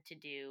can, to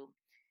do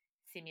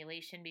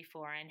simulation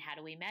before? And how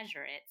do we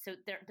measure it? So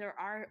there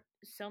are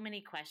so many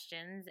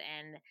questions,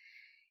 and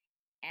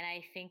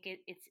I think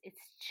it's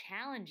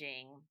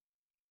challenging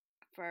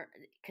for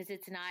because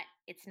it's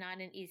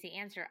not an easy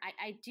answer.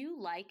 I do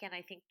like, and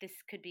I think this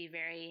could be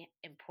very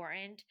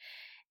important,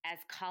 as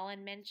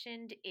Colin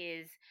mentioned,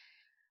 is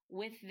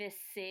with this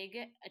SIG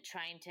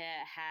trying to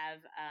have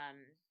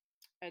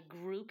a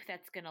group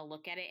that's going to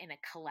look at it in a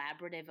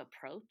collaborative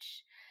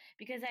approach,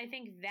 because I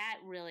think that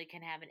really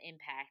can have an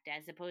impact,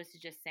 as opposed to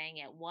just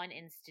saying at one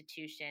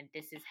institution,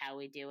 this is how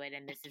we do it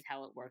and this is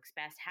how it works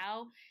best.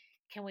 How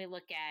can we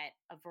look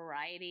at a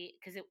variety?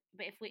 Because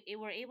if we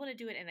were able to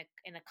do it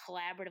in a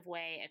collaborative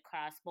way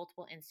across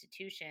multiple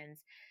institutions,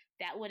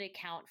 that would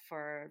account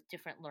for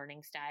different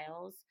learning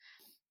styles.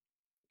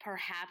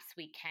 Perhaps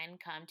we can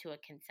come to a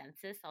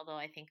consensus, although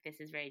I think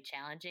this is very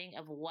challenging,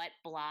 of what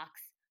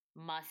blocks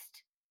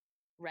must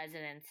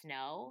residents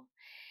know.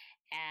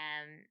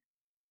 And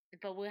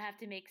but we'll have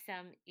to make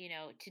some,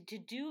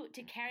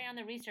 to carry on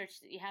the research,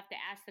 you have to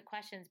ask the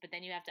questions, but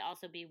then you have to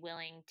also be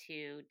willing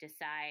to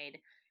decide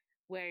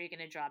where you're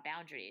going to draw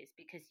boundaries,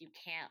 because you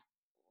can't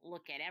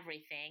look at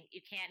everything. You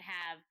can't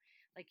have,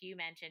 like you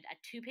mentioned, a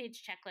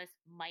 2-page checklist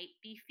might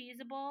be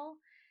feasible,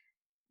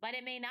 but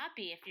it may not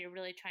be if you're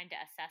really trying to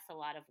assess a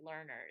lot of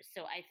learners.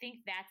 So I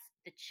think that's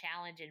the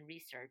challenge in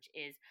research: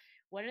 is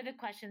what are the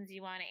questions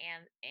you want to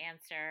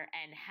answer,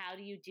 and how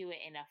do you do it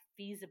in a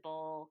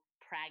feasible,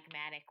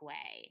 pragmatic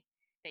way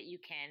that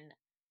you can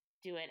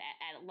do it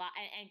at a lot,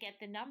 and get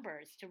the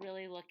numbers to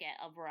really look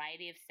at a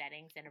variety of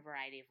settings and a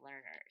variety of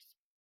learners.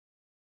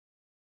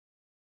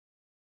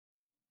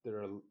 There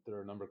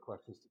are a number of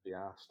questions to be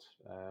asked,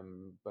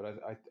 but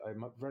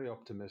I'm very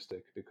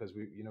optimistic because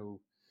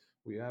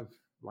we have,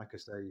 like I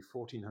say,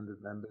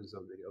 1,400 members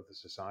of the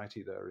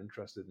society that are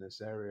interested in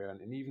this area,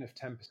 and even if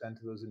 10%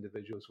 of those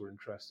individuals were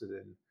interested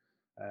in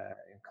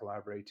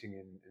collaborating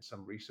in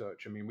some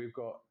research, I mean, we've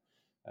got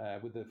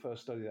with the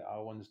first study that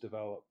Alwyn's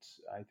developed,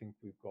 I think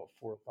we've got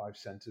 4 or 5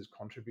 centers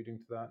contributing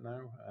to that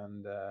now,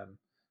 and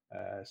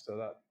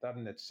so that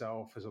in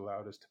itself has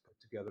allowed us to put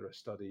together a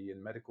study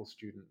in medical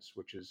students,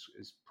 which is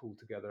pulled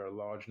together a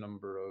large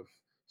number of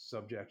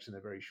subjects in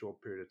a very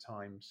short period of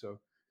time. So,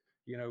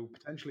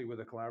 potentially with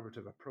a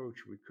collaborative approach,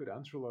 we could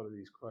answer a lot of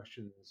these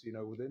questions,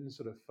 within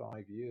sort of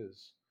 5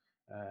 years,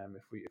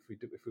 if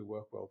we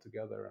work well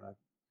together.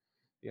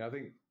 And I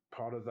think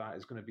part of that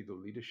is going to be the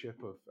leadership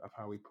of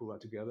how we pull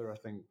that together. I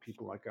think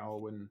people like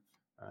Alwyn,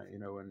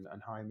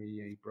 and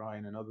Jaime,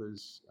 Brian, and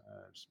others,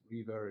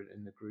 Riva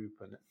in the group,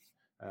 and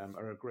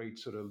are a great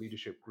sort of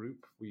leadership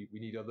group. We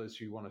need others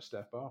who want to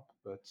step up,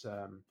 but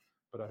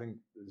I think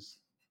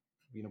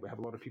we have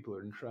a lot of people who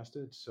are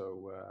interested.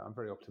 So I'm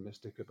very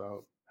optimistic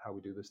about how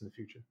we do this in the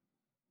future.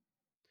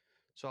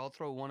 So I'll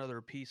throw one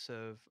other piece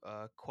of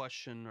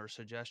question or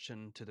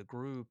suggestion to the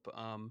group,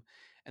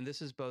 and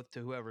this is both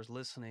to whoever's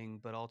listening,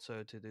 but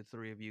also to the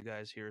three of you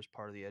guys here as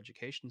part of the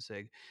Education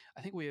SIG.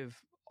 I think we have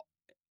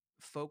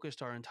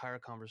focused our entire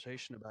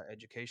conversation about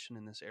education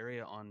in this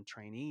area on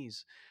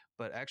trainees,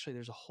 but actually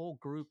there's a whole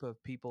group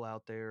of people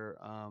out there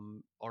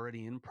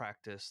already in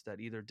practice that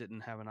either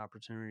didn't have an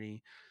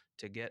opportunity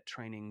to get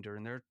training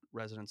during their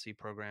residency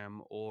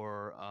program,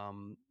 or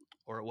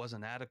it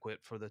wasn't adequate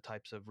for the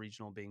types of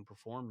regional being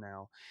performed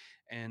now.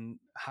 And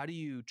how do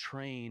you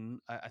train?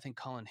 I think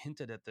Colin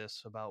hinted at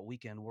this about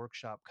weekend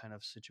workshop kind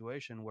of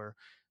situation, where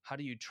how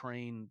do you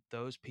train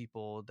those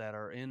people that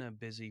are in a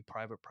busy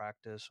private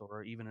practice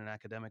or even an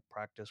academic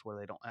practice where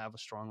they don't have a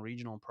strong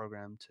regional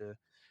program to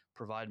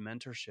provide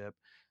mentorship?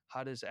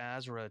 How does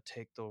ASRA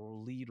take the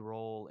lead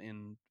role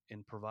in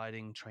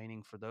providing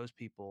training for those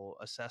people,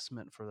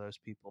 assessment for those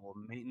people,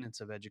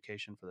 maintenance of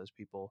education for those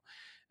people?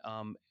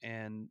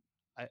 And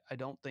I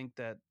don't think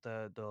that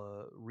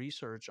the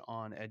research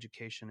on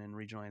education in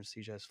regional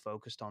anesthesia has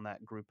focused on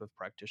that group of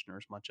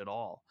practitioners much at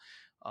all.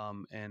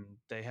 And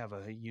they have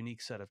a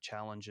unique set of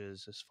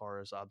challenges as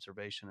far as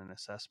observation and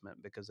assessment,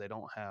 because they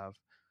don't have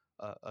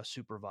a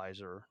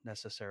supervisor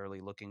necessarily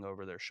looking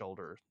over their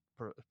shoulder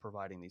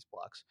providing these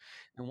blocks.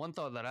 And one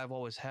thought that I've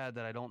always had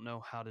that I don't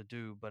know how to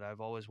do, but I've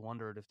always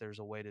wondered if there's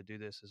a way to do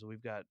this, is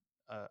we've got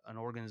an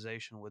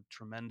organization with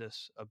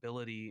tremendous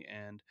ability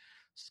and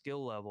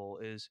skill level.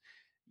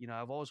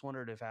 I've always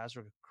wondered if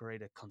ASRA could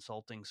create a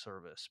consulting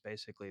service,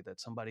 basically, that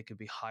somebody could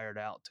be hired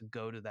out to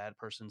go to that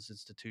person's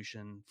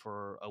institution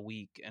for a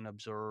week and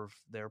observe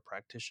their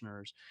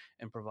practitioners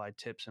and provide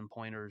tips and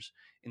pointers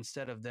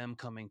instead of them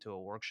coming to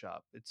a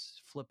workshop.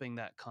 It's flipping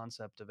that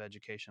concept of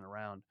education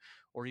around,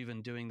 or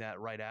even doing that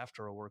right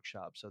after a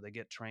workshop. So they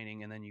get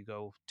training and then you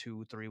go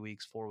 2, 3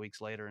 weeks, 4 weeks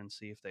later and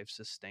see if they've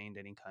sustained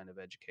any kind of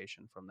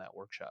education from that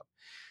workshop.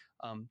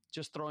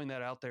 Just throwing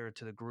that out there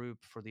to the group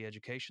for the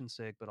education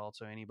SIG, but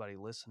also anybody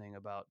listening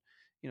about,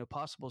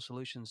 possible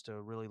solutions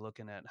to really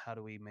looking at how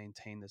do we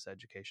maintain this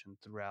education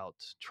throughout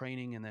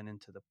training and then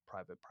into the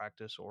private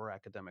practice or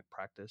academic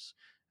practice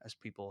as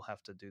people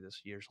have to do this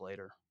years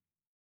later.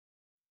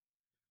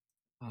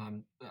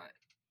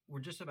 We're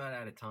just about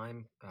out of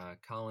time.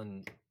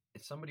 Colin,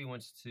 if somebody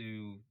wants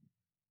to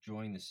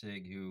join the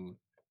SIG who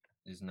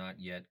is not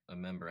yet a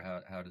member,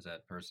 how does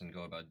that person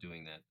go about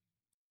doing that?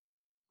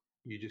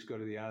 You just go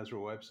to the ASRA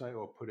website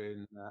or put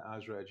in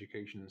ASRA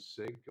Education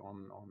SIG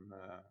on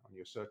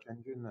your search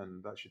engine,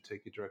 and that should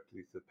take you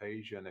directly to the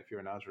page. And if you're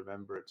an ASRA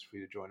member, it's free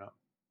to join up.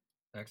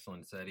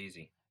 Excellent. It's that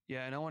easy.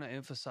 Yeah, and I want to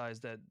emphasize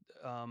that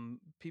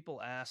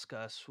people ask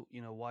us,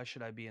 why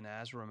should I be an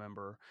ASRA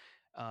member?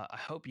 I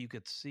hope you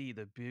could see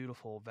the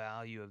beautiful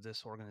value of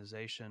this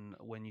organization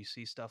when you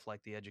see stuff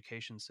like the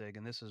Education SIG,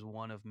 and this is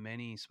one of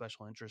many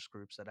special interest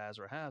groups that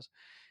ASRA has.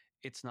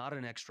 It's not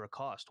an extra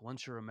cost.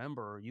 Once you're a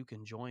member, you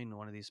can join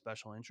one of these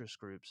special interest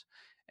groups,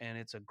 and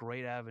it's a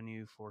great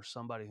avenue for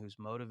somebody who's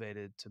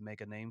motivated to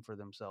make a name for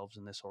themselves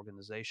in this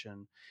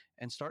organization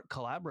and start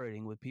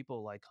collaborating with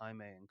people like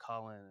Jaime and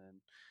Colin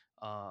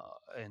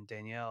and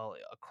Danielle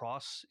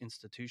across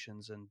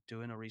institutions and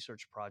doing a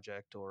research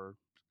project or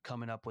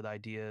coming up with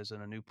ideas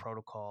and a new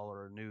protocol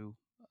or a new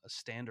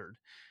standard.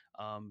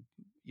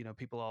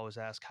 People always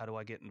ask, how do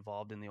I get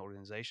involved in the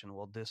organization?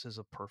 Well, this is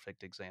a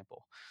perfect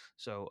example.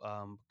 So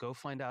go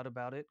find out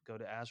about it. Go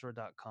to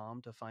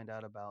ASRA.com to find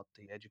out about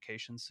the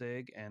Education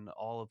SIG and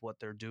all of what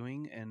they're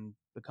doing and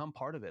become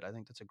part of it. I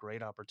think that's a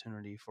great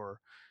opportunity for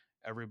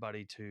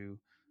everybody to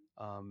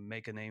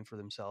make a name for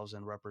themselves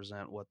and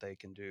represent what they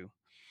can do.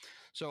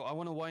 So I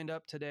want to wind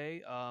up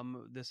today.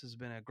 This has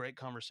been a great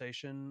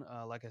conversation.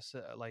 Like I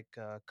said,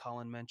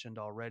 Colin mentioned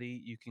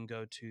already, you can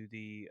go to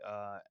the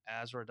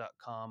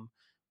ASRA.com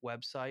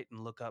website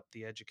and look up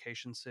the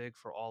Education SIG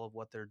for all of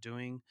what they're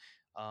doing.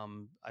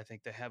 I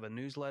think they have a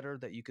newsletter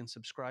that you can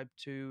subscribe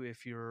to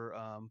if you're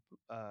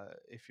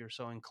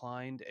so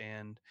inclined,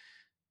 and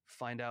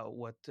find out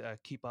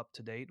keep up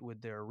to date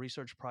with their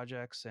research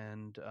projects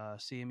and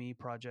CME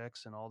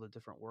projects and all the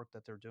different work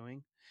that they're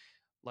doing.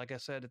 Like I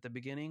said at the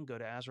beginning, go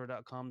to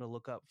ASRA.com to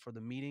look up for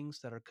the meetings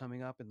that are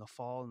coming up in the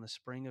fall and the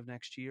spring of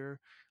next year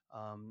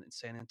in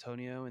San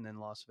Antonio and then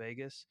Las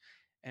Vegas.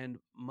 And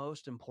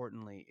most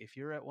importantly, if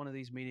you're at one of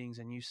these meetings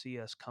and you see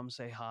us, come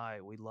say hi.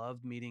 We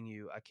loved meeting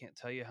you. I can't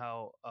tell you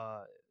how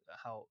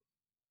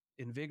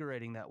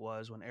invigorating that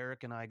was when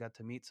Eric and I got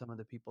to meet some of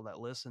the people that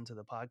listened to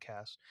the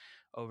podcast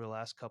over the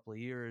last couple of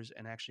years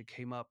and actually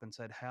came up and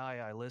said, "Hi,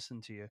 I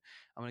listened to you."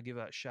 I'm going to give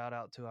a shout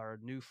out to our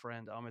new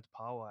friend Amit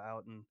Pawa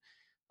out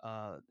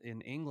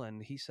in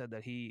England. He said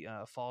that he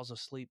falls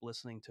asleep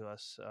listening to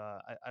us.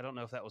 I don't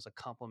know if that was a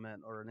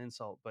compliment or an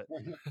insult, but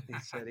he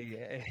said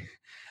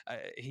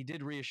he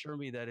did reassure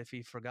me that if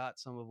he forgot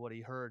some of what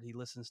he heard, he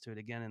listens to it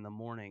again in the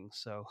morning.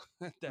 So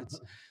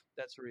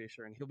that's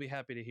reassuring. He'll be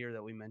happy to hear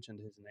that we mentioned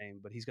his name,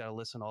 but he's got to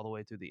listen all the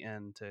way through the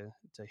end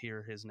to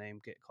hear his name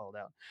get called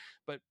out.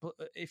 But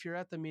if you're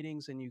at the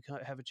meetings and you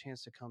have a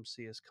chance to come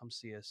see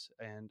us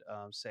and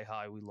say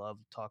hi. We love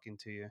talking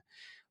to you.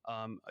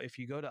 If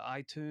you go to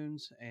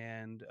iTunes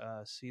and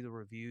see the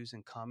reviews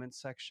and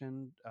comments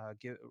section,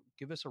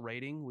 give us a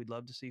rating. We'd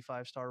love to see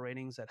 5-star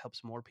ratings. That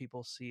helps more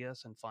people see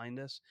us and find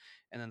us.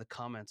 And then the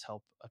comments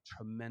help a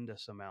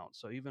tremendous amount.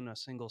 So even a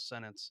single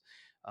sentence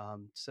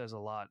says a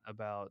lot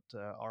about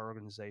our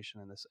organization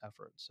and this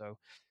effort. So.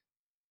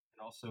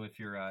 And also, if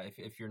you're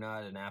if you're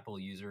not an Apple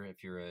user,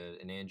 if you're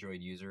an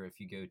Android user, if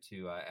you go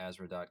to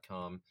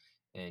ASRA.com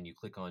and you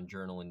click on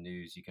Journal and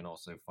News, you can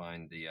also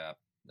find the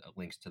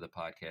links to the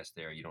podcast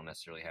there. You don't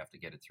necessarily have to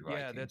get it through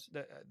iTunes.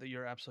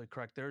 You're absolutely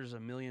correct. There's a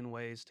million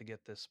ways to get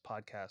this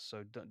podcast,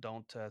 so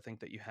don't think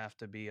that you have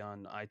to be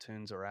on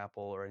iTunes or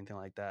Apple or anything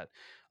like that.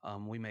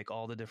 We make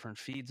all the different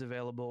feeds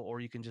available, or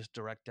you can just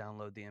direct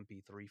download the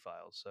MP3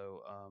 files.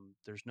 So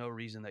there's no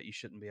reason that you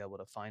shouldn't be able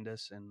to find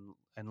us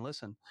and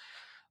listen.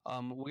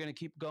 We're going to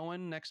keep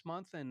going next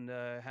month and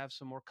have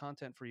some more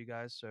content for you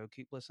guys. So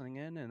keep listening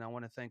in. And I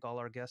want to thank all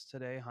our guests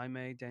today.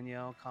 Jaime,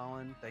 Danielle,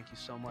 Colin, thank you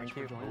so much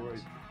for joining us.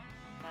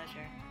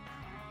 Pleasure.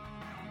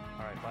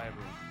 All right. Bye,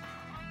 everyone.